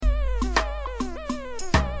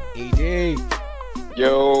ED.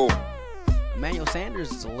 Yo. Emmanuel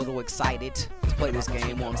Sanders is a little excited to play this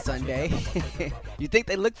game on Sunday. You think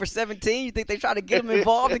they look for 17? You think they try to get him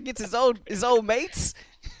involved against his old mates?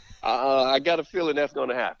 I got a feeling that's going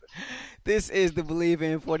to happen. This is the Believe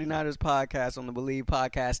in 49ers podcast on the Believe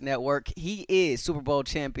Podcast Network. He is Super Bowl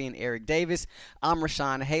champion Eric Davis. I'm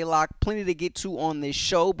Rashawn Haylock. Plenty to get to on this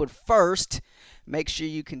show, but first, make sure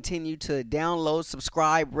you continue to download,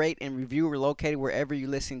 subscribe, rate, and review. We're located wherever you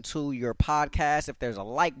listen to your podcast. If there's a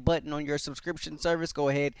like button on your subscription service, go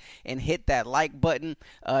ahead and hit that like button.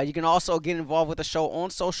 You can also get involved with the show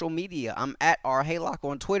on social media. I'm at R Haylock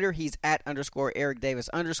on Twitter. He's at _Eric Davis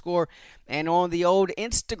 _. And on the old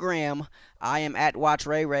Instagram, I am at Watch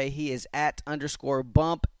Ray Ray. He is at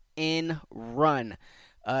 _Bump in Run.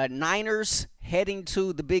 Niners heading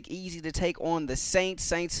to the Big Easy to take on the Saints.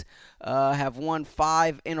 Saints have won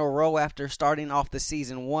 5 in a row after starting off the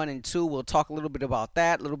season 1-2. We'll talk a little bit about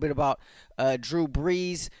that, a little bit about Drew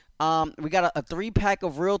Brees. We got a 3-pack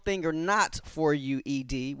of Real Thing or Not for you,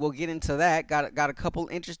 ED. We'll get into that. Got a couple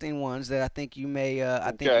interesting ones that I think you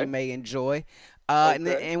may enjoy.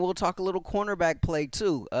 And we'll talk a little cornerback play,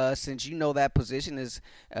 too, since you know that position is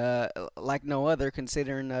like no other,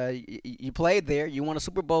 considering you played there. You won a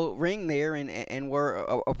Super Bowl ring there and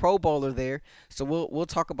were a Pro Bowler there. So we'll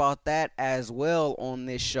talk about that as well on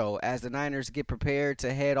this show as the Niners get prepared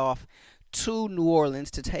to head off to New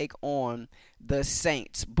Orleans to take on the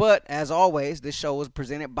Saints. But, as always, this show is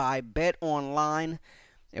presented by Bet Online.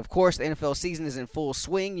 Of course, the NFL season is in full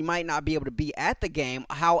swing. You might not be able to be at the game.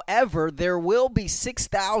 However, there will be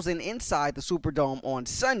 6,000 inside the Superdome on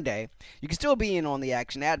Sunday. You can still be in on the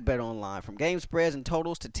action at BetOnline. From game spreads and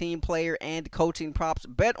totals to team player and coaching props,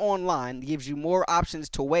 BetOnline gives you more options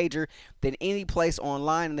to wager than any place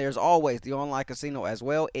online. And there's always the online casino as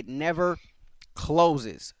well. It never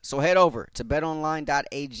closes. So head over to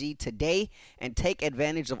betonline.ag today and take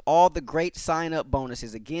advantage of all the great sign-up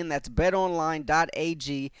bonuses. Again, that's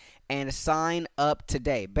betonline.ag and sign up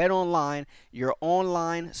today. BetOnline, your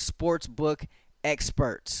online sportsbook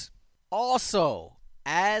experts. Also,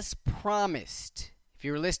 as promised, if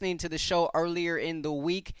you were listening to the show earlier in the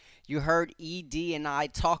week, you heard ED and I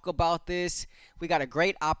talk about this. We got a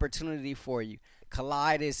great opportunity for you.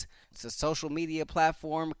 Collide it's a social media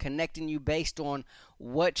platform connecting you based on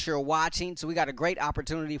what you're watching. So we got a great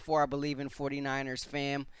opportunity for our Believe in 49ers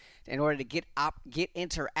fam in order to get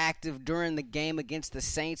interactive during the game against the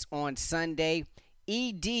Saints on Sunday.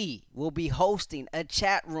 ED will be hosting a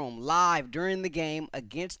chat room live during the game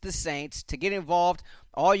against the Saints. To get involved,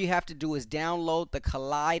 all you have to do is download the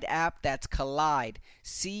Collide app. That's Collide,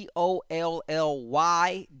 COLLYDE.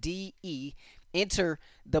 Enter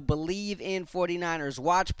the Believe in 49ers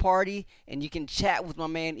watch party, and you can chat with my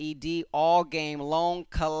man ED all game long.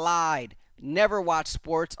 Collide. Never watch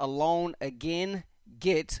sports alone again.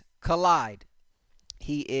 Get Collide.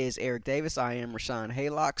 He is Eric Davis. I am Rashawn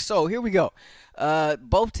Haylock. So here we go.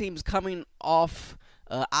 Both teams coming off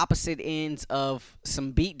opposite ends of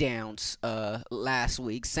some beatdowns last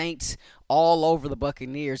week. Saints all over the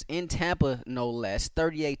Buccaneers in Tampa, no less,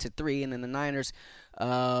 38-3, and then the Niners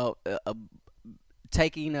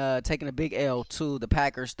taking a big L to the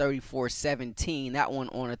Packers, 34-17. That one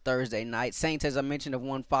on a Thursday night. Saints, as I mentioned, have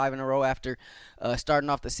won 5 in a row after starting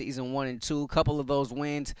off the season 1-2. A couple of those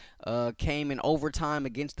wins came in overtime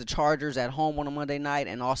against the Chargers at home on a Monday night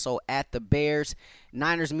and also at the Bears.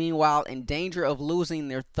 Niners, meanwhile, in danger of losing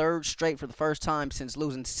their 3rd straight for the first time since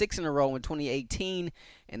losing 6 in a row in 2018.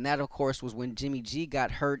 And that, of course, was when Jimmy G got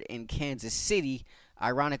hurt in Kansas City.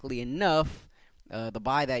 Ironically enough, the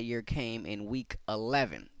bye that year came in Week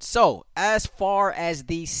 11. So, as far as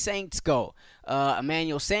the Saints go,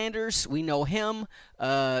 Emmanuel Sanders, we know him.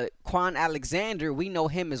 Quan Alexander, we know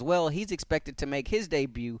him as well. He's expected to make his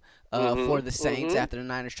debut for the Saints after the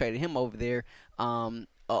Niners traded him over there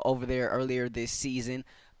earlier this season.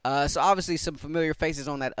 So, obviously, some familiar faces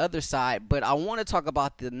on that other side. But I want to talk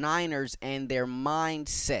about the Niners and their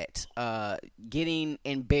mindset. Getting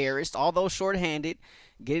embarrassed, although shorthanded,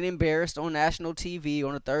 getting embarrassed on national TV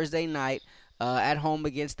on a Thursday night at home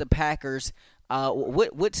against the Packers.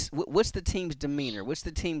 What's the team's demeanor? What's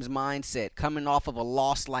the team's mindset coming off of a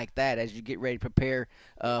loss like that as you get ready to prepare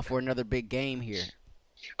for another big game here?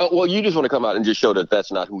 Well, you just want to come out and just show that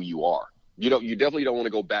that's not who you are. You definitely don't want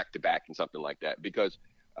to go back to back and something like that because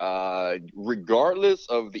regardless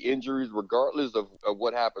of the injuries, regardless of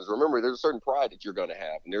what happens, remember there's a certain pride that you're going to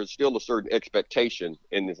have, and there's still a certain expectation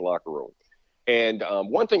in this locker room. And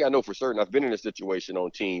one thing I know for certain, I've been in a situation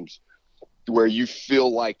on teams where you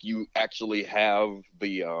feel like you actually have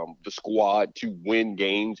the squad to win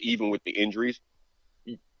games, even with the injuries.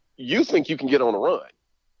 You think you can get on a run.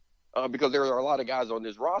 because there are a lot of guys on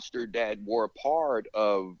this roster that were a part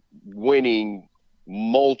of winning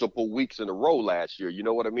multiple weeks in a row last year. You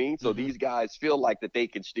know what I mean? So Mm-hmm. these guys feel like that they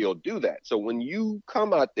can still do that. So when you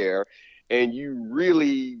come out there and you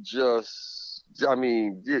really just, just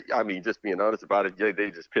being honest about it,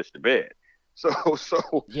 they just pissed the bed. So,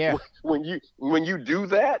 so Yeah. when you do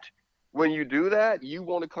that, you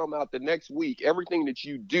want to come out the next week. Everything that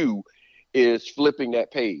you do is flipping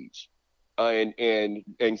that page,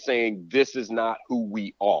 and saying this is not who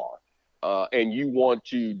we are, and you want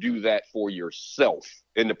to do that for yourself.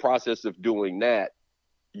 In the process of doing that,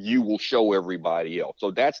 you will show everybody else.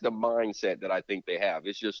 So that's the mindset that I think they have.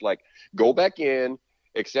 It's just like, go back in,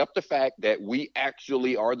 accept the fact that we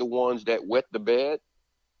actually are the ones that wet the bed.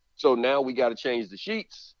 So now we got to change the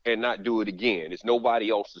sheets and not do it again. It's nobody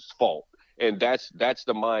else's fault. And that's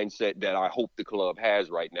the mindset that I hope the club has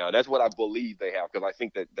right now. That's what I believe they have, because I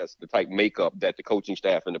think that that's the type makeup that the coaching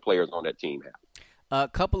staff and the players on that team have. A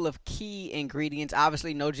couple of key ingredients.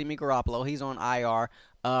 Obviously, no Jimmy Garoppolo. He's on IR.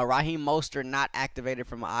 Raheem Mostert not activated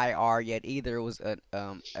from IR yet either. It was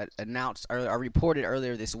announced or reported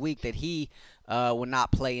earlier this week that he will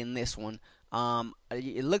not play in this one.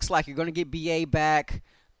 It looks like you're going to get BA back.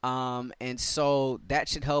 And so that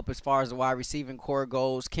should help as far as the wide receiving core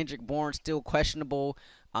goes. Kendrick Bourne still questionable.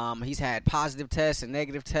 He's had positive tests and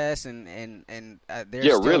negative tests, and they're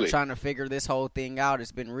still really trying to figure this whole thing out.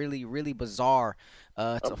 It's been really, really bizarre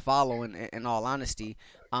to follow, in all honesty.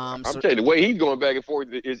 I'm telling you, the way he's going back and forth,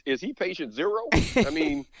 is he patient zero? I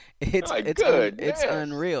mean, it's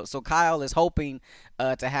unreal. So Kyle is hoping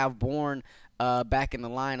to have Bourne back in the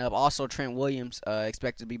lineup. Also, Trent Williams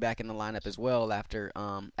expected to be back in the lineup as well after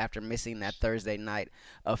missing that Thursday night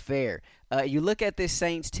affair. You look at this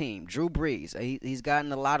Saints team, Drew Brees. He's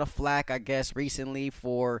gotten a lot of flack, I guess, recently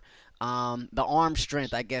for the arm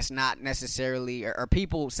strength. I guess not necessarily, or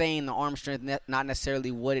people saying the arm strength not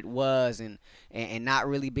necessarily what it was, and not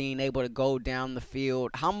really being able to go down the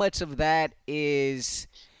field. How much of that is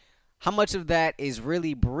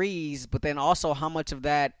really Brees, but then also how much of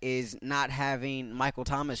that is not having Michael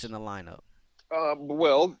Thomas in the lineup?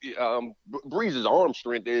 Breeze's arm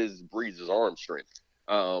strength is Breeze's arm strength.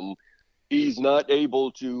 He's not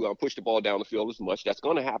able to push the ball down the field as much. That's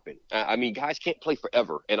going to happen. I mean, guys can't play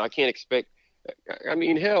forever, and I can't expect. I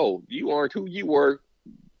mean, hell, you aren't who you were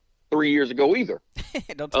 3 years ago either.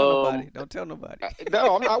 Don't tell nobody. Don't tell nobody.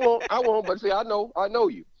 No, I won't. I won't. But see, I know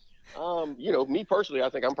you. Me personally, I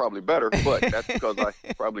think I'm probably better, but that's because I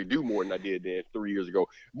probably do more than I did then 3 years ago.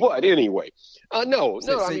 But anyway, no.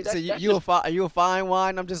 You a fine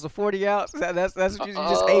wine? I'm just a 40 ounce. That's what you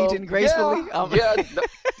just aging gracefully.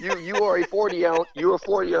 You are a 40 ounce. You're a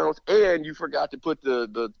 40 ounce, and you forgot to put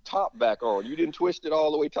the top back on. You didn't twist it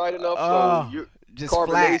all the way tight enough, so your just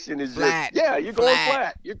carbonation flat, is flat, just you're going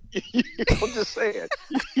flat. I'm just saying.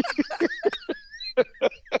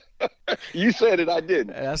 You said it, I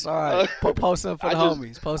didn't. That's all right. Post them for the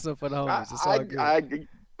homies. Post them for the homies. It's all good.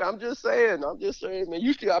 I'm just saying, man.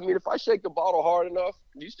 If I shake the bottle hard enough,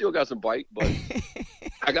 you still got some bite, but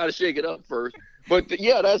I got to shake it up first. But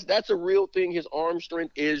that's a real thing. His arm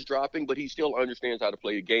strength is dropping, but he still understands how to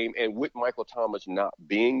play the game. And with Michael Thomas not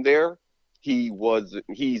being there, he's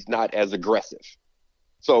not as aggressive.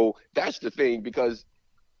 So that's the thing, because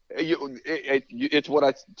it's what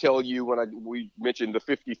I tell you when we mentioned the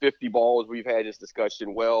 50-50 balls. We've had this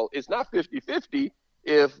discussion. Well, it's not 50-50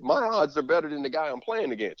 if my odds are better than the guy I'm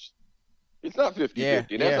playing against. It's not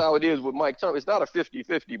 50-50. That's how it is with Mike Thomas. It's not a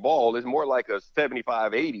 50-50 ball. It's more like a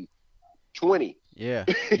 75-80, 20. Yeah.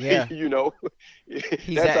 You know,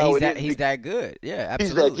 he's that good. Yeah,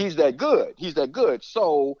 absolutely. He's that good.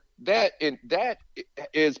 So that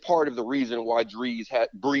is part of the reason why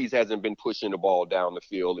Brees hasn't been pushing the ball down the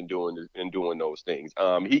field and doing those things.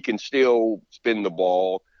 He can still spin the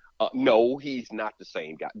ball. No, he's not the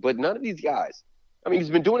same guy. But none of these guys. I mean,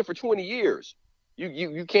 he's been doing it for 20 years.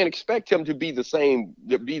 You can't expect him to be the same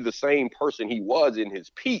person he was in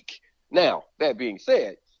his peak. Now, that being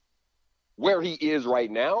said, where he is right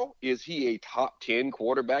now, is he a top 10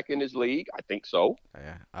 quarterback in his league? I think so.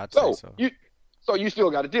 Yeah, I'd say so. So you still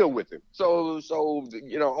got to deal with him. So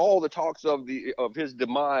all the talks of his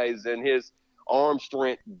demise and his arm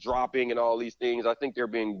strength dropping and all these things, I think they're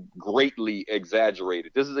being greatly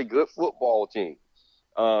exaggerated. This is a good football team,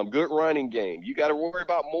 good running game. You got to worry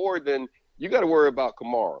about more than you got to worry about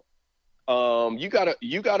Kamara. You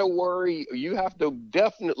got to worry. You have to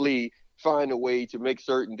definitely find a way to make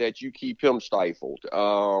certain that you keep him stifled.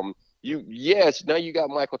 Now you got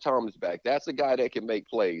Michael Thomas back. That's a guy that can make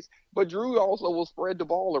plays. But Drew also will spread the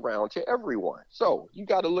ball around to everyone. So you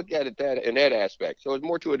got to look at it in that aspect. So it's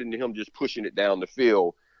more to it than him just pushing it down the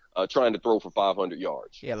field trying to throw for 500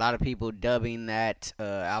 yards. Yeah, a lot of people dubbing that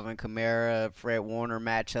Alvin Kamara, Fred Warner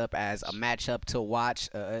matchup as a matchup to watch.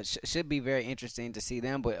 Should be very interesting to see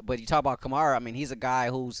them. But you talk about Kamara. I mean, he's a guy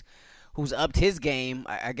who's upped his game,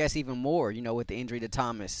 I guess, even more, with the injury to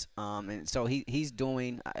Thomas. And so he's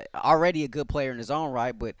doing already a good player in his own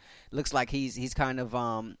right, but looks like he's kind of,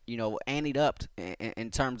 anteed up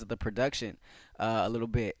in terms of the production a little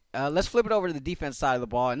bit. Let's flip it over to the defense side of the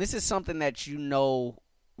ball. And this is something that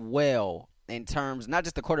well in terms, not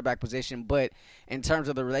just the quarterback position, but in terms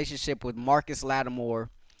of the relationship with Marcus Lattimore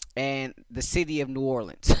and the city of New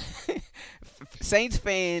Orleans. Saints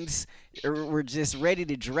fans were just ready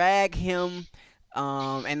to drag him,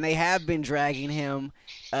 and they have been dragging him.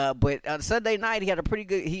 But on Sunday night, he had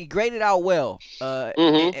he graded out well,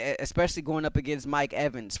 especially going up against Mike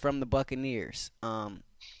Evans from the Buccaneers.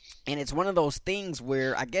 And it's one of those things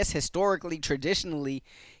where I guess historically, traditionally,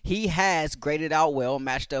 he has graded out well,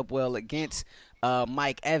 matched up well against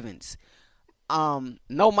Mike Evans.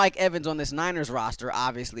 No Mike Evans on this Niners roster,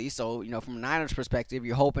 obviously. So, from a Niners perspective,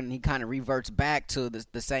 you're hoping he kind of reverts back to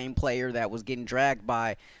the same player that was getting dragged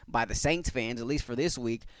by the Saints fans, at least for this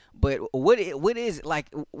week. But what is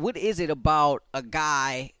it about a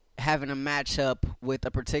guy having a matchup with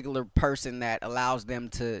a particular person that allows them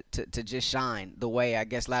to just shine the way I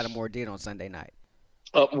guess Lattimore did on Sunday night?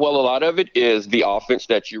 Well, a lot of it is the offense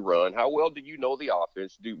that you run. How well do you know the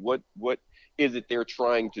offense? What is it they're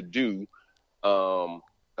trying to do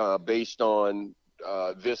based on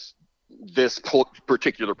this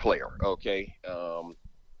particular player? Okay.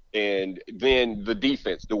 And then the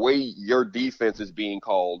defense, the way your defense is being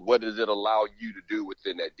called, what does it allow you to do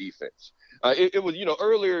within that defense? It was,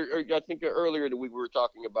 earlier, I think earlier in the week we were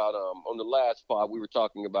talking about, on the last pod, we were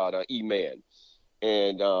talking about E-Man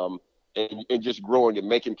and just growing and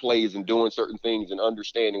making plays and doing certain things and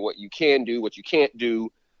understanding what you can do, what you can't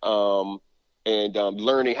do, and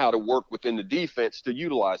learning how to work within the defense to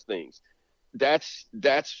utilize things. That's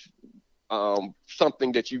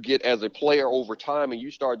something that you get as a player over time, and you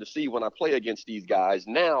start to see when I play against these guys.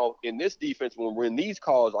 Now, in this defense, when we're in these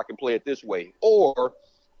calls, I can play it this way. Or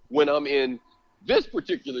when I'm in this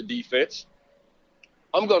particular defense,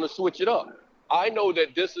 I'm going to switch it up. I know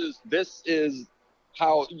that this is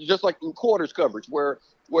how, just like in quarters coverage, where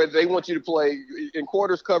they want you to play in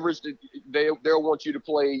quarters coverage, they'll want you to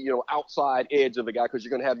play, outside edge of the guy because you're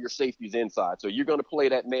going to have your safeties inside. So you're going to play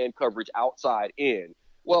that man coverage outside in.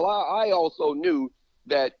 Well, I also knew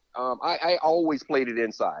that I always played it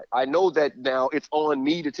inside. I know that now it's on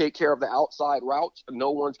me to take care of the outside routes.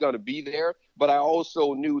 No one's going to be there. But I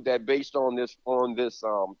also knew that based on this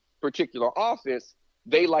particular offense,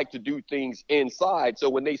 they like to do things inside. So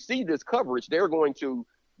when they see this coverage, they're going to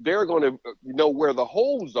know where the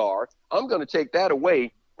holes are. I'm going to take that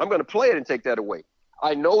away. I'm going to play it and take that away.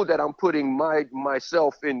 I know that I'm putting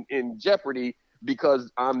myself in jeopardy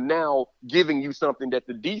because I'm now giving you something that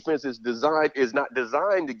the defense is not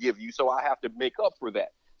designed to give you. So I have to make up for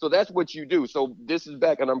that. So that's what you do. So this is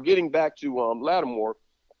back, and I'm getting back to Lattimore.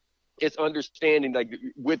 It's understanding, like,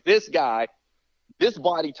 with this guy, this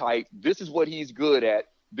body type, this is what he's good at.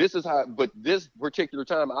 This is how, but this particular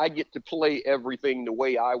time, I get to play everything the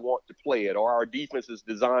way I want to play it, or our defense is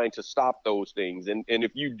designed to stop those things. And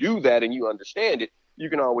if you do that and you understand it, you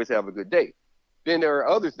can always have a good day. Then there are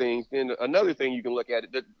other things. Then another thing you can look at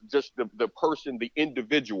it, that just the person, the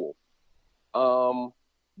individual,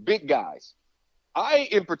 big guys. I,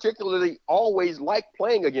 in particularly, always like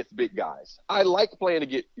playing against big guys. I like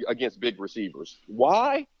playing against big receivers.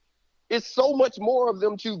 Why? It's so much more of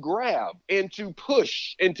them to grab and to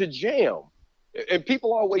push and to jam. And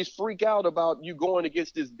people always freak out about you going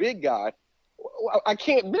against this big guy. I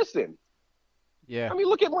can't miss him. Yeah. I mean,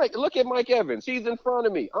 look at Mike Evans. He's in front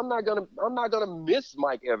of me. I'm not gonna miss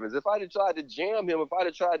Mike Evans. If I'd have tried to jam him, if I'd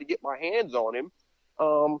have tried to get my hands on him,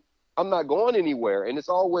 I'm not going anywhere. And it's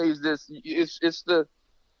always this. When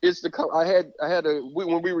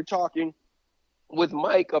we were talking with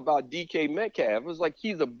Mike about DK Metcalf, it was like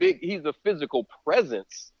he's a physical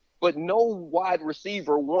presence, but no wide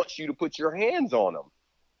receiver wants you to put your hands on him.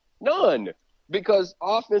 None, because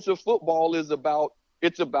offensive football is about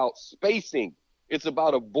spacing. It's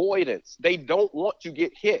about avoidance. They don't want to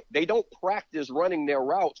get hit. They don't practice running their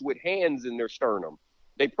routes with hands in their sternum.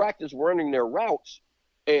 They practice running their routes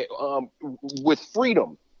with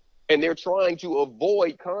freedom, and they're trying to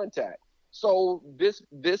avoid contact. So this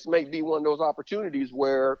may be one of those opportunities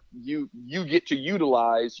where you get to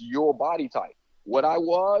utilize your body type. What I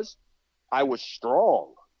was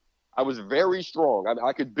strong. I was very strong.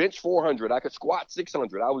 I could bench 400. I could squat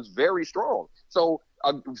 600. I was very strong. So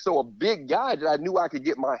a big guy that I knew I could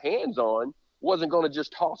get my hands on wasn't going to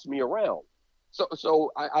just toss me around.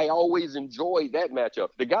 So I always enjoyed that matchup.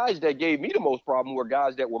 The guys that gave me the most problem were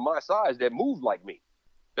guys that were my size that moved like me.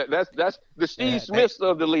 That's the Steve Smiths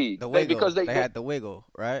of the league. The wiggle. Because they had the wiggle,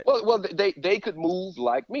 right? Well, they could move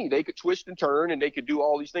like me. They could twist and turn, and they could do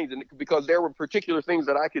all these things. And because there were particular things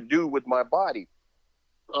that I could do with my body.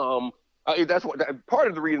 That's part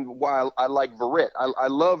of the reason why I like Verrett. I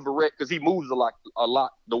love Verrett because he moves a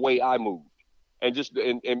lot the way I move, and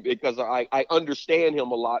because I understand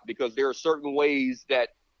him a lot, because there are certain ways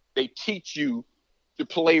that they teach you to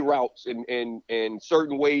play routes, and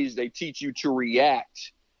certain ways they teach you to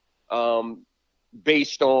react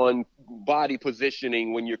based on body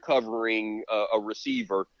positioning when you're covering a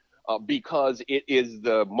receiver, because it is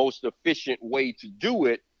the most efficient way to do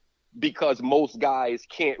it, because most guys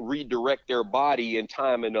can't redirect their body in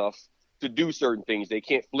time enough to do certain things. They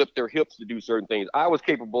can't flip their hips to do certain things. I was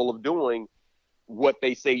capable of doing what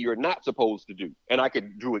they say you're not supposed to do, and I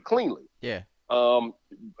could do it cleanly. Yeah.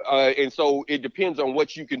 And so it depends on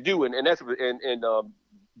what you can do, and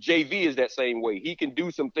JV is that same way. He can do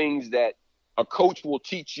some things that a coach will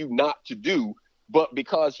teach you not to do, but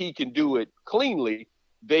because he can do it cleanly,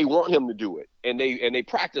 they want him to do it, and they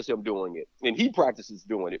practice him doing it, and he practices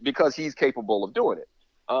doing it because he's capable of doing it.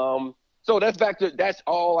 So that's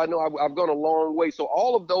all I know. I've gone a long way. So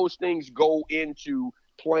all of those things go into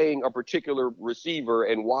playing a particular receiver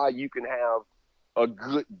and why you can have a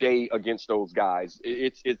good day against those guys.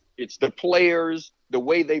 It's the players, the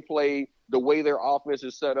way they play, the way their offense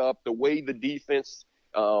is set up, the way the defense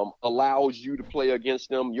allows you to play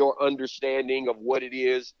against them, your understanding of what it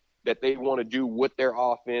is that they want to do with their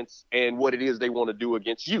offense and what it is they want to do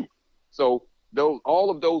against you. So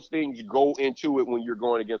all of those things go into it when you're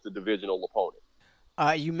going against a divisional opponent.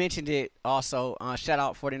 You mentioned it also. Shout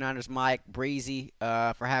out 49ers Mike Breezy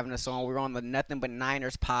for having us on. We were on the Nothing But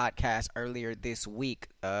Niners podcast earlier this week.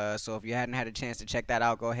 So if you hadn't had a chance to check that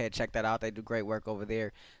out, go ahead, check that out. They do great work over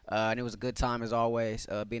there. And it was a good time, as always,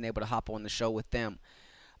 being able to hop on the show with them.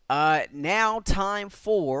 Now time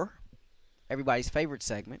for everybody's favorite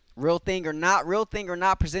segment, Real Thing or Not. Real Thing or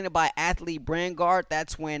Not, presented by Athlete Brand Guard.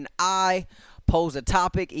 That's when I pose a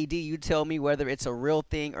topic. ED, you tell me whether it's a real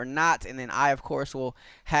thing or not, and then I, of course, will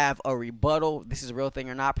have a rebuttal. This is Real Thing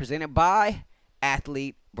or Not, presented by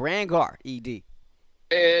Athlete Brand Guard. ED.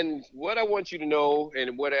 And what I want you to know,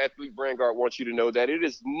 and what Athlete Brand Guard wants you to know, that it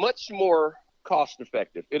is much more cost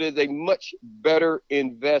effective. It is a much better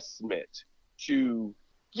investment to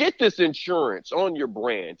get this insurance on your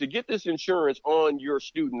brand, to get this insurance on your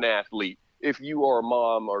student athlete. If you are a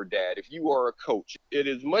mom or dad, if you are a coach, it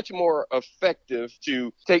is much more effective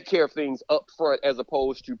to take care of things up front as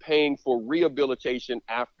opposed to paying for rehabilitation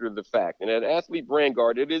after the fact. And at Athlete Brand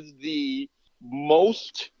Guard, it is the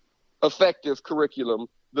most effective curriculum,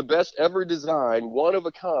 the best ever designed, one of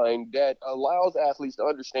a kind, that allows athletes to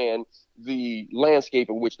understand the landscape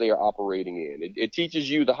in which they are operating in. It teaches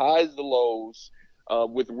you the highs, the lows,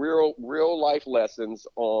 with real life lessons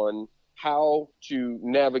on how to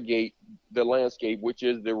navigate the landscape, which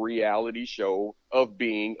is the reality show of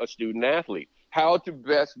being a student athlete. How to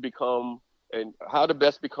best become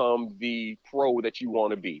the pro that you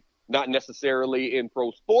want to be. Not necessarily in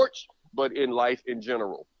pro sports, but in life in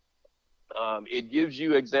general. It gives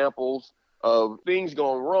you examples of things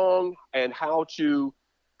going wrong and how to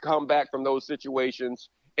come back from those situations,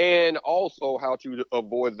 and also how to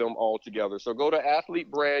avoid them altogether. So go to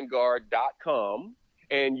athletebrandguard.com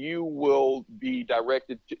and you will be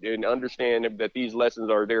directed to, and understand that these lessons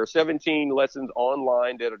are there. 17 lessons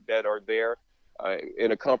online that are there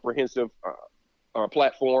in a comprehensive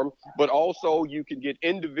platform, but also you can get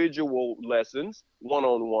individual lessons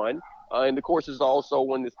one-on-one. And the courses also,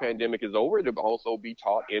 when this pandemic is over, it'll also be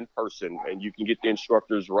taught in person, and you can get the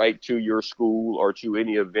instructors right to your school or to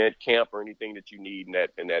any event, camp, or anything that you need in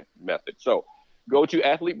that method. So go to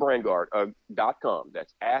athletebrandguard.com.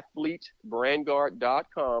 That's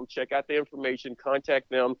athletebrandguard.com. Check out the information, contact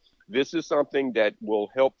them. This is something that will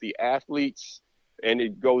help the athletes, and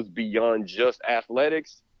it goes beyond just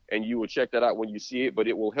athletics, and you will check that out when you see it, but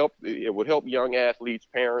it will help young athletes,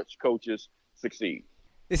 parents, coaches succeed.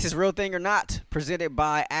 This is Real Thing or Not, presented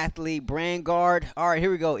by Athlete Brand Guard. All right, here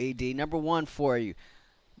we go, ED. Number one for you.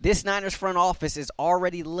 This Niners front office is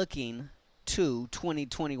already looking to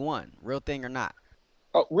 2021. Real thing or not?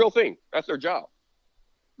 Oh, real thing. That's their job.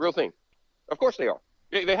 Real thing. Of course they are.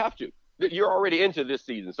 They have to. You're already into this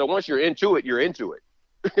season. So once you're into it, you're into it.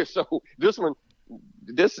 So this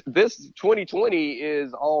 2020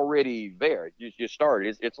 is already there. You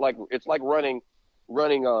started. It's like running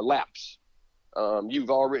laps. You've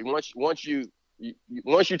already once you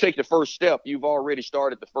once you take the first step, you've already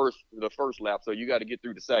started the first lap. So you got to get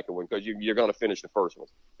through the second one because you're going to finish the first one.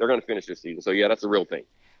 They're going to finish this season. So yeah, that's a real thing.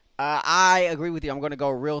 I agree with you. I'm going to go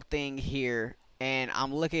real thing here, and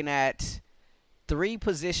I'm looking at three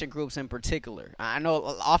position groups in particular. I know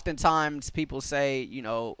oftentimes people say,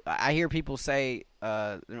 I hear people say,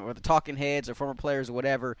 or the talking heads or former players or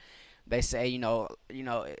whatever, they say, in a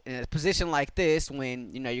position like this,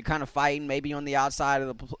 when you're kind of fighting, maybe on the outside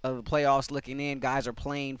of the playoffs, looking in, guys are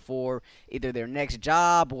playing for either their next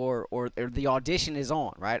job or the audition is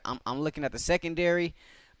on. Right? I'm looking at the secondary.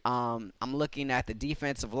 I'm looking at the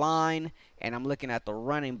defensive line, and I'm looking at the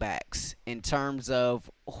running backs in terms of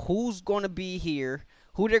who's going to be here,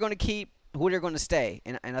 who they're going to keep, who they're going to stay.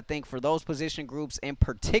 And I think for those position groups in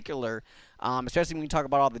particular, especially when you talk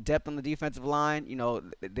about all the depth on the defensive line,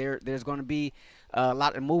 there's going to be a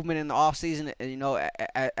lot of movement in the offseason,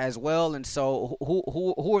 as well. And so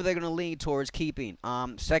who are they going to lean towards keeping?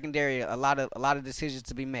 Secondary, a lot of decisions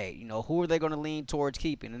to be made. Who are they going to lean towards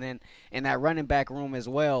keeping? And then in that running back room as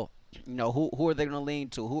well, who are they going to lean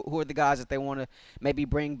to? Who are the guys that they want to maybe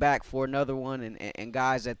bring back for another one, and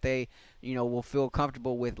guys that they will feel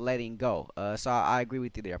comfortable with letting go. So I agree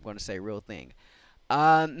with you there. I'm going to say real thing.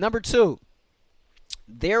 Number two,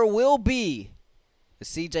 there will be the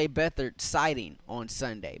C.J. Beathard sighting on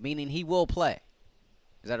Sunday, meaning he will play.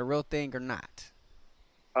 Is that a real thing or not?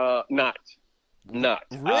 Not.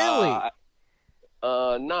 Really?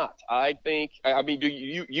 Not. I think. I mean, do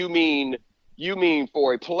you mean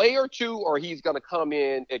for a play or two, or he's going to come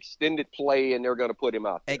in extended play and they're going to put him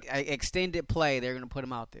out there? Extended play, they're going to put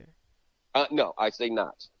him out there. No, I say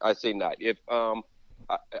not. If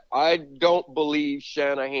I don't believe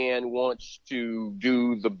Shanahan wants to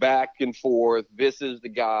do the back and forth. This is the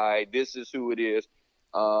guy. This is who it is.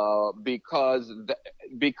 Because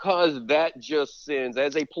that just sends,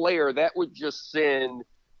 as a player, that would just send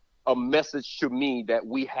a message to me that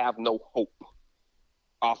we have no hope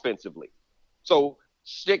offensively. So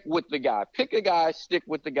stick with the guy. Pick a guy, stick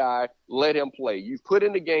with the guy, let him play. You've put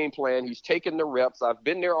in the game plan. He's taken the reps. I've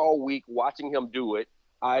been there all week watching him do it.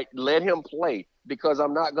 I let him play because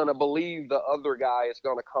I'm not going to believe the other guy is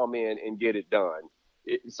going to come in and get it done.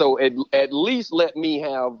 So at least let me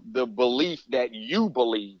have the belief that you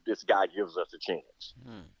believe this guy gives us a chance.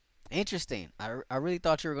 Interesting. I really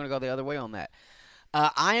thought you were going to go the other way on that.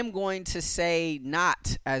 I am going to say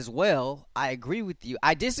not as well. I agree with you.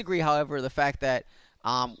 I disagree, however, the fact that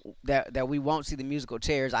that we won't see the musical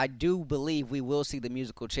chairs. I do believe we will see the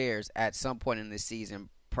musical chairs at some point in this season,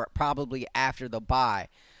 probably after the bye.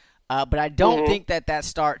 But I don't think that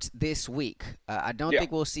starts this week. I don't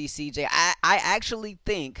think we'll see CJ. I actually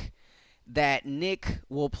think that Nick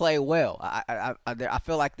will play well. I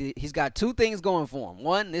feel like he's got two things going for him.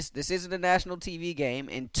 One, this isn't a national TV game,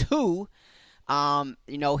 and two,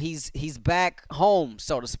 he's back home,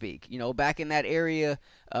 so to speak. Back in that area,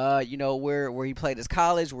 where he played his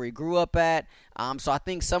college, where he grew up at. So I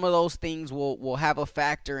think some of those things will have a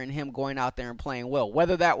factor in him going out there and playing well.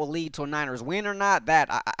 Whether that will lead to a Niners win or not,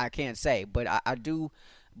 that I can't say. But I do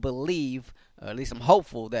believe, at least I'm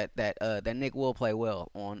hopeful that Nick will play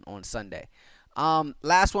well on Sunday.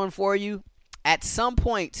 Last one for you. At some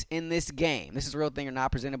point in this game, this is Real Thing or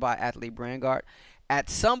Not, presented by Athlete Brandguard. At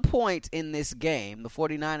some point in this game, the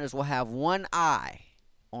 49ers will have one eye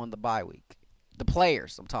on the bye week. The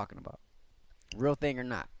players I'm talking about. Real thing or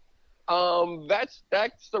not? That's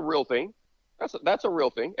the real thing. That's a real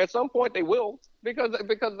thing. At some point they will, because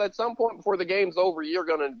at some point before the game's over, you're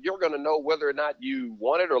gonna know whether or not you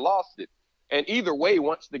won it or lost it. And either way,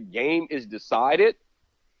 once the game is decided,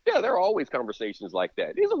 there are always conversations like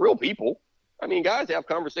that. These are real people. I mean, guys have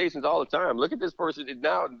conversations all the time. Look at this person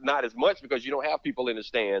now, not as much because you don't have people in the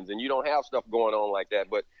stands and you don't have stuff going on like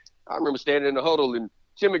that. But I remember standing in the huddle and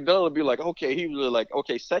Tim McDonald would be like,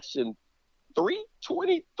 section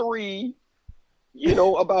 323,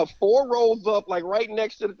 about 4 rows up, like right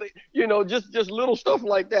next to the thing, just little stuff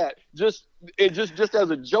like that. Just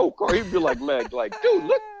as a joke. Or he'd be like, man, like, dude,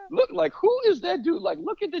 look, like, who is that dude? Like,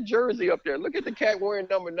 look at the jersey up there. Look at the cat wearing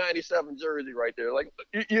number 97 jersey right there. Like,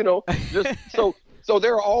 just so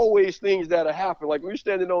there are always things that happen. Like, we're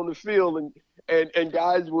standing on the field and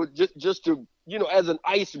guys would just to, as an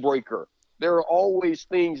icebreaker, there are always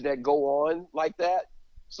things that go on like that.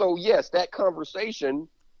 So, yes, that conversation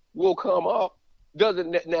will come up.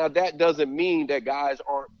 That doesn't mean that guys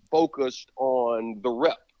aren't focused on the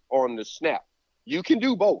rep, on the snap. You can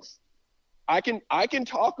do both. I can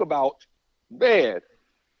talk about, man,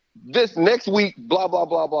 this next week, blah, blah,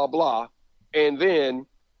 blah, blah, blah, and then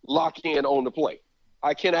lock in on the play.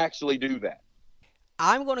 I can actually do that.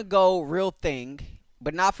 I'm going to go real thing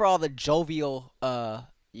but not for all the jovial,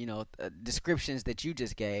 descriptions that you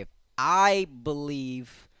just gave. I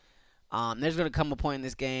believe there's going to come a point in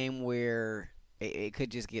this game where it could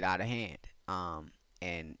just get out of hand.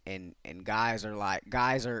 And guys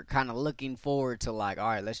are kind of looking forward to, like, all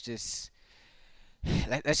right, let's just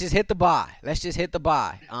hit the buy. Let's just hit the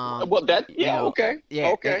buy. Okay.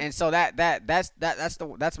 Yeah, okay. And so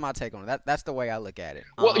that's my take on it. That's the way I look at it.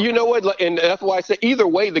 Well, you know what, and that's why I say either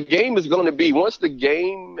way, the game is going to be, once the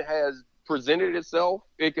game has presented itself,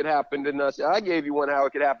 it could happen to us. I gave you one how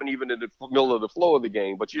it could happen even in the middle of the flow of the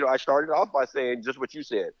game. But I started off by saying just what you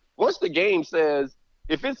said. Once the game says,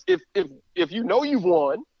 if you know you've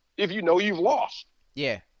won, if you know you've lost,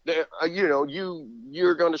 yeah,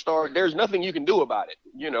 you're going to start. There's nothing you can do about it.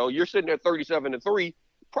 You're sitting at 37-3,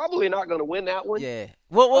 probably not going to win that one. Yeah.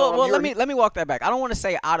 Well. Let me walk that back. I don't want to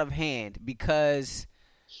say out of hand because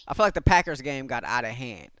I feel like the Packers game got out of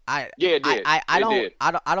hand. It did. I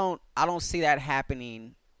don't see that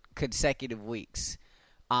happening consecutive weeks.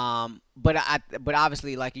 But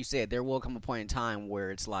obviously, like you said, there will come a point in time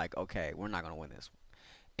where it's like, okay, we're not going to win this one.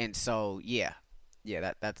 And so, yeah,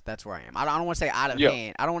 that's where I am. I don't want to say out of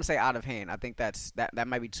hand. I don't want to say out of hand. I think that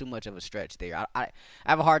might be too much of a stretch there. I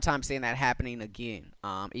have a hard time seeing that happening again.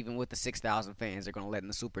 Even with the 6,000 fans they're going to let in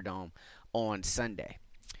the Superdome on Sunday.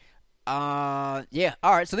 Yeah.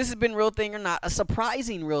 All right. So this has been Real Thing or Not, a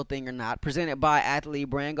surprising Real Thing or Not, presented by Athlete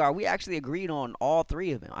Brandguard. We actually agreed on all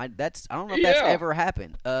three of them. I don't know if that's ever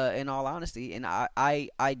happened. In all honesty, and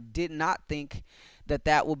I did not think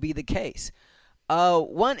that would be the case.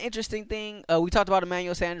 One interesting thing, we talked about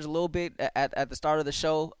Emmanuel Sanders a little bit at the start of the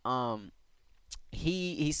show.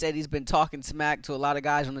 He said he's been talking smack to a lot of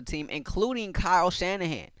guys on the team, including Kyle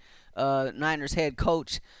Shanahan, Niners head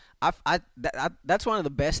coach. That's one of the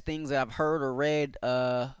best things that I've heard or read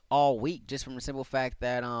all week, just from the simple fact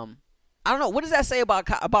that I don't know, what does that say about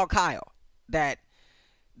Kyle, that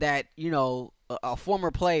a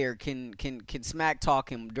former player can smack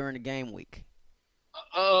talk him during the game week.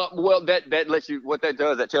 Well, that lets you, what that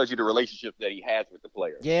does, that tells you the relationship that he has with the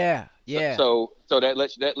player. Yeah. So that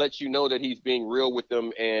lets you know that he's being real with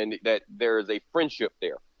them and that there is a friendship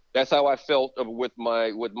there. That's how I felt with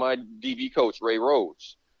my DB coach, Ray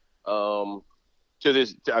Rhodes. To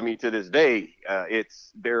this day,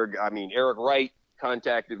 it's there. I mean, Eric Wright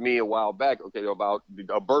contacted me a while back, about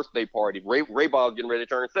a birthday party. Ray Bob's getting ready to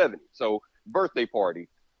turn 70, so birthday party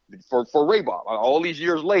for Ray Bob all these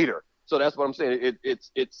years later. So that's what I'm saying.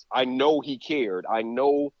 It's I know he cared. I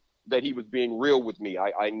know that he was being real with me.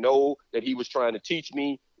 I know that he was trying to teach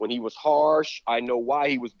me. When he was harsh, I know why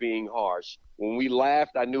he was being harsh. When we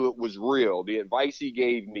laughed, I knew it was real. The advice he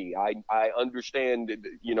gave me, I understand,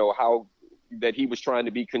 how that he was trying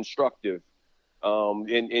to be constructive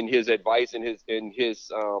in his advice and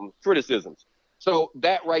his criticisms. So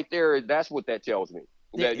that right there, that's what that tells me.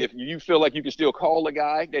 That if you feel like you can still call a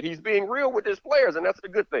guy, that he's being real with his players, and that's a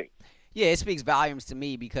good thing. Yeah, it speaks volumes to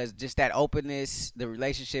me because just that openness, the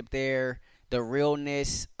relationship there, the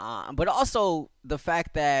realness, but also the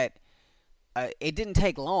fact that it didn't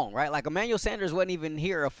take long, right? Like Emmanuel Sanders wasn't even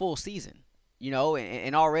here a full season,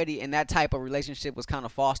 and already, and that type of relationship was kind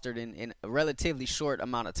of fostered in a relatively short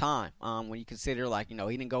amount of time. When you consider, he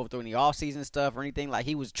didn't go through any offseason stuff or anything. Like,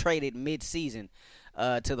 he was traded mid-season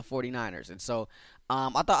to the 49ers. And so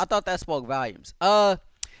I thought that spoke volumes.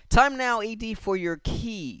 Time now, ED, for your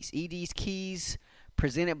keys. ED's keys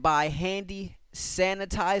presented by Handy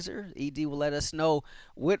Sanitizer. ED will let us know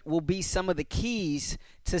what will be some of the keys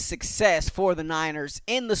to success for the Niners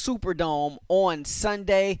in the Superdome on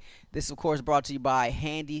Sunday. This, of course, brought to you by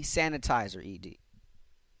Handy Sanitizer, ED.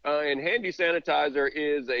 And Handy Sanitizer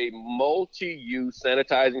is a multi-use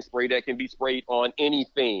sanitizing spray that can be sprayed on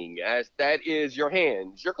anything. As that is your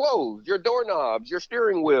hands, your clothes, your doorknobs, your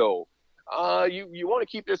steering wheel. You want to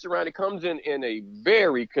keep this around. It comes in a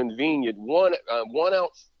very convenient one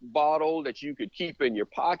ounce bottle that you could keep in your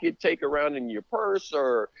pocket, take around in your purse,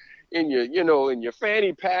 or in your in your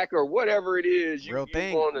fanny pack, or whatever it is. Real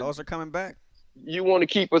thing. Those are coming back. You want to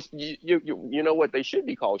keep us. You know what, they should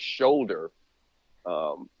be called shoulder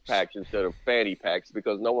packs instead of fanny packs,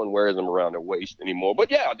 because no one wears them around their waist anymore.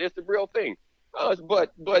 But yeah, that's the real thing.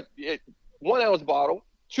 But 1 ounce bottle,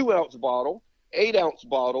 2 ounce bottle, 8 ounce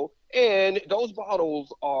bottle. And those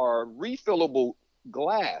bottles are refillable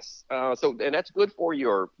glass. And that's good for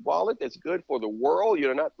your wallet. That's good for the world.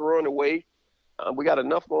 You're not throwing away. We got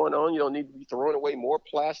enough going on. You don't need to be throwing away more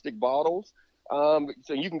plastic bottles.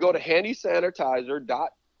 So you can go to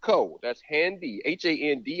handysanitizer.co. That's handy,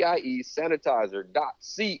 HANDIE,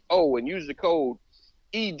 sanitizer.co, and use the code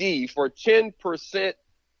ED for 10%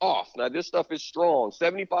 off. Now, this stuff is strong,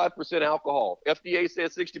 75% alcohol. FDA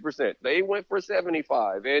says 60%. They went for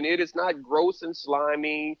 75, and it is not gross and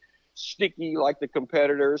slimy, sticky like the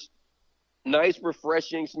competitors. Nice,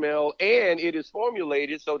 refreshing smell, and it is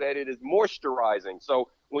formulated so that it is moisturizing. So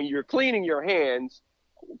when you're cleaning your hands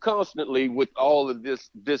constantly with all of this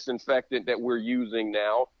disinfectant that we're using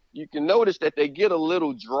now, you can notice that they get a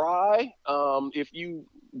little dry. If you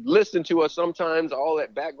listen to us sometimes, all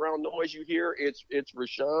that background noise you hear, it's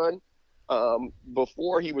Rashawn.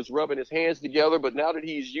 Before he was rubbing his hands together, but now that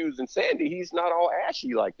he's using Sandy, he's not all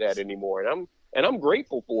ashy like that anymore. And I'm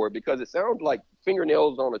grateful for it because it sounds like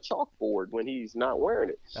fingernails on a chalkboard when he's not wearing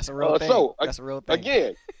it. That's a real thing. That's a real thing.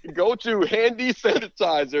 Again, go to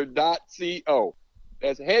handysanitizer.co.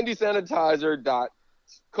 That's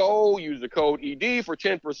handysanitizer.co. Use the code ED for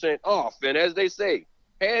 10% off. And as they say,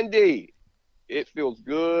 handy, it feels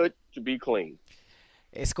good to be clean.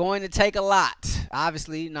 It's going to take a lot.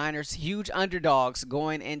 Obviously, Niners, huge underdogs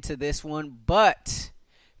going into this one, but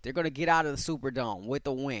they're going to get out of the Superdome with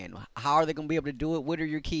a win. How are they going to be able to do it? What are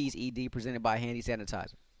your keys, ED, presented by Handy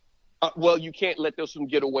Sanitizer? Well, you can't let this one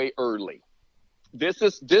get away early. This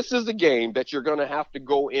is a game that you're going to have to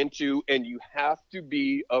go into, and you have to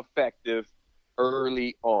be effective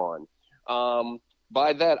early on.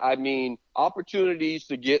 By that, I mean opportunities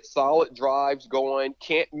to get solid drives going.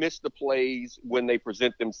 Can't miss the plays when they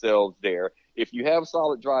present themselves there. If you have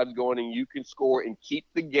solid drives going and you can score and keep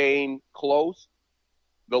the game close,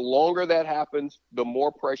 the longer that happens, the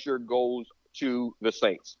more pressure goes to the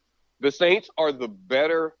Saints. The Saints are the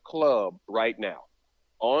better club right now.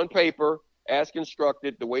 On paper, as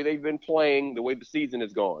constructed, the way they've been playing, the way the season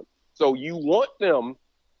has gone. So you want them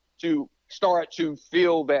to start to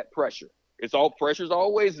feel that pressure. Pressure's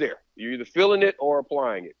always there. You're either feeling it or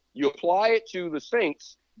applying it. You apply it to the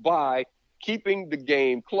Saints by keeping the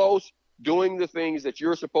game close, doing the things that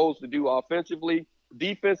you're supposed to do offensively.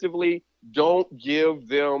 Defensively, don't give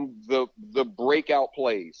them the breakout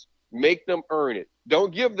plays. Make them earn it.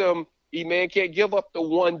 Don't give them, E-Man can't give up the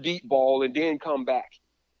one deep ball and then come back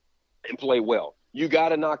and play well. You got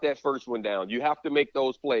to knock that first one down. You have to make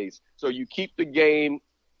those plays. So you keep the game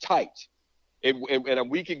tight.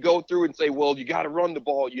 And we could go through and say, well, you got to run the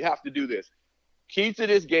ball. You have to do this. Key to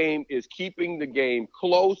this game is keeping the game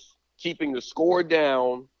close, keeping the score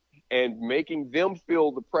down, and making them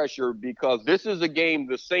feel the pressure, because this is a game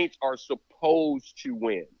the Saints are supposed to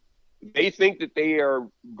win. They think that they are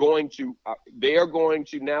going to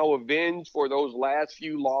now avenge for those last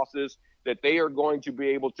few losses, that they are going to be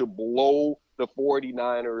able to blow the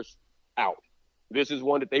 49ers out. This is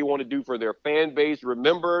one that they want to do for their fan base.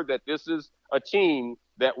 Remember that this is a team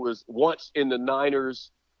that was once in the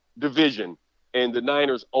Niners division, and the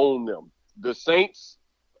Niners own them. The Saints,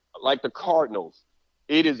 like the Cardinals,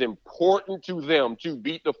 it is important to them to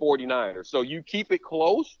beat the 49ers. So you keep it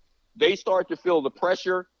close. They start to feel the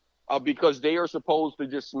pressure because they are supposed to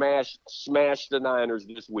just smash the Niners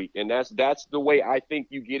this week. And that's the way I think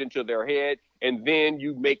you get into their head. And then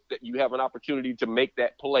you have an opportunity to make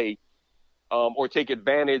that play or take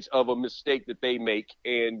advantage of a mistake that they make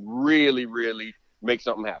and really, really make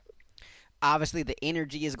something happen. Obviously, the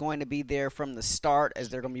energy is going to be there from the start, as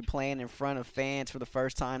they're going to be playing in front of fans for the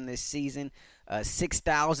first time this season.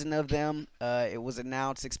 6,000 of them, it was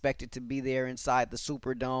announced, expected to be there inside the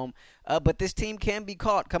Superdome. But this team can be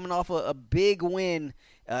caught coming off a big win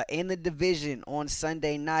in the division on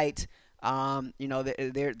Sunday night.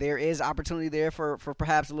 There is opportunity there for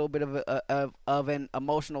perhaps a little bit of an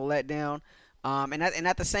emotional letdown. And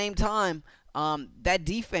at the same time, that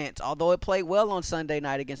defense, although it played well on Sunday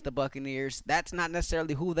night against the Buccaneers, that's not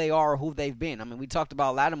necessarily who they are or who they've been. I mean, we talked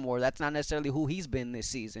about Lattimore. That's not necessarily who he's been this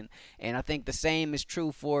season. And I think the same is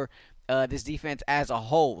true for this defense as a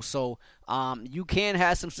whole. So you can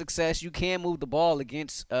have some success. You can move the ball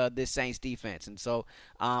against this Saints defense. And so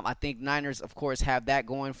I think Niners, of course, have that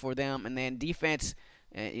going for them. And then defense,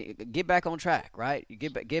 get back on track, right? You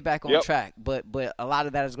get back on track, but a lot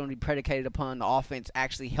of that is going to be predicated upon the offense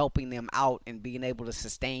actually helping them out and being able to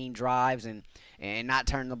sustain drives and not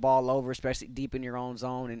turn the ball over, especially deep in your own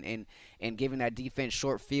zone, and giving that defense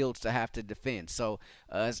short fields to have to defend. So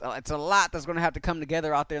it's a lot that's going to have to come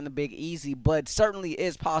together out there in the Big Easy, but certainly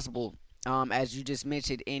is possible, as you just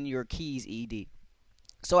mentioned in your keys, ED.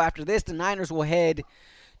 So after this, the Niners will head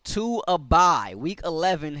to a bye. Week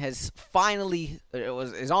 11 is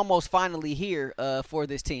almost finally here for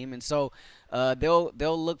this team, and so they'll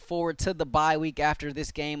look forward to the bye week after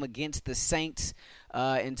this game against the Saints.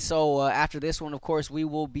 And so after this one, of course, we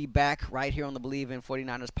will be back right here on the Believe in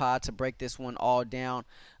 49ers pod to break this one all down.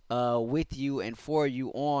 with you and for you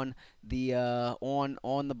on the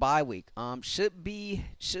on the bye week. Should be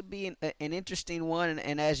an interesting one.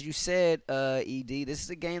 And as you said, Ed, this is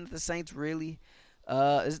a game that the Saints really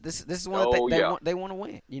this is one that they want to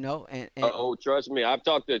win. And trust me, I've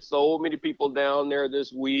talked to so many people down there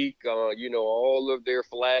this week. All of their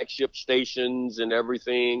flagship stations and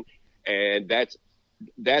everything, and that's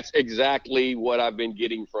exactly what I've been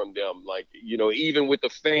getting from them. Like, even with the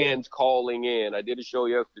fans calling in, I did a show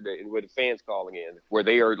yesterday with the fans calling in where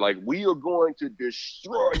they are like, we are going to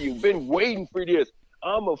destroy you. Been waiting for this.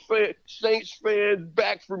 I'm a Saints fan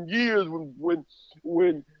back from years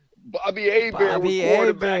when Bobby Hebert was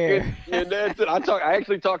quarterback. And that's it. I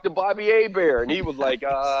actually talked to Bobby Hebert, and he was like,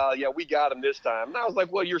 yeah, we got him this time. And I was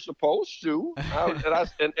like, well, you're supposed to.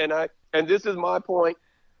 And this is my point.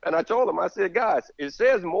 And I told him, I said, guys, it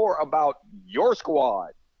says more about your squad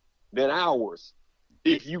than ours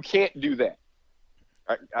if you can't do that.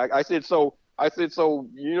 I said, so,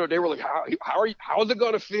 they were like, how's it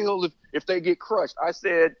going to feel if they get crushed? I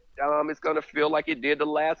said, it's going to feel like it did the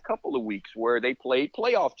last couple of weeks where they played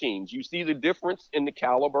playoff teams. You see the difference in the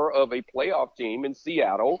caliber of a playoff team in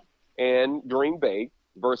Seattle and Green Bay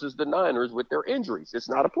versus the Niners with their injuries. It's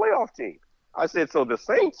not a playoff team. I said, so the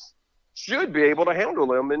Saints should be able to handle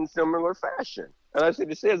them in similar fashion. And I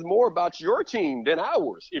said, it says more about your team than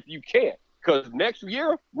ours if you can't, because next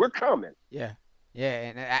year we're coming. Yeah,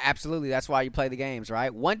 and absolutely. That's why you play the games,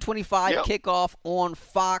 right? 1:25 kickoff on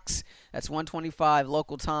Fox. That's 1:25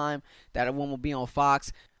 local time. That one will be on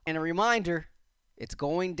Fox. And a reminder, it's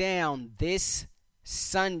going down this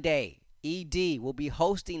Sunday. ED will be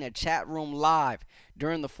hosting a chat room live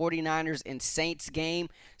during the 49ers and Saints game.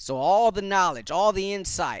 So all the knowledge, all the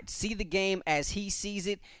insight, see the game as he sees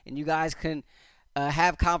it, and you guys can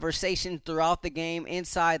have conversations throughout the game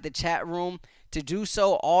inside the chat room. To do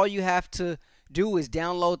so, all you have to do is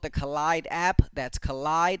download the Collide app. That's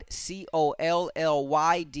Collide, COLLYDE.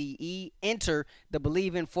 Enter the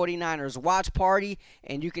Believe in 49ers watch party,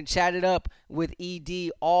 and you can chat it up with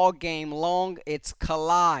ED all game long. It's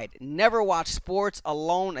Collide. Never watch sports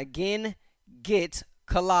alone again. Get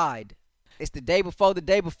Collide. It's the day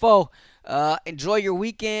before. Enjoy your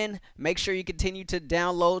weekend. Make sure you continue to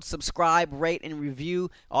download, subscribe, rate, and review.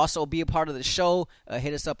 Also, be a part of the show.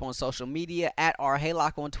 Hit us up on social media at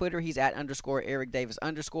 @RHaylock on Twitter. He's at _Eric Davis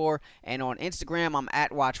 _. And on Instagram, I'm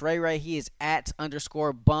at Watch Ray Ray. He is at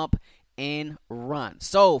 _Bump and Run.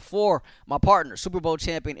 So, for my partner, Super Bowl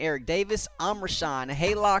champion Eric Davis, I'm Rashawn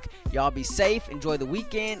Haylock. Y'all be safe. Enjoy the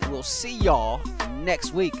weekend. We'll see y'all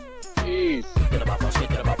next week. Peace.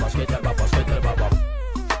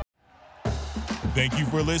 Thank you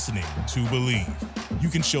for listening to Believe. You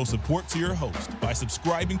can show support to your host by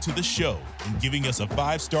subscribing to the show and giving us a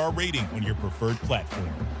 5-star rating on your preferred platform.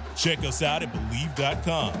 Check us out at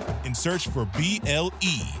Believe.com and search for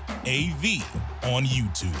BLEAV on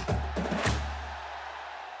YouTube.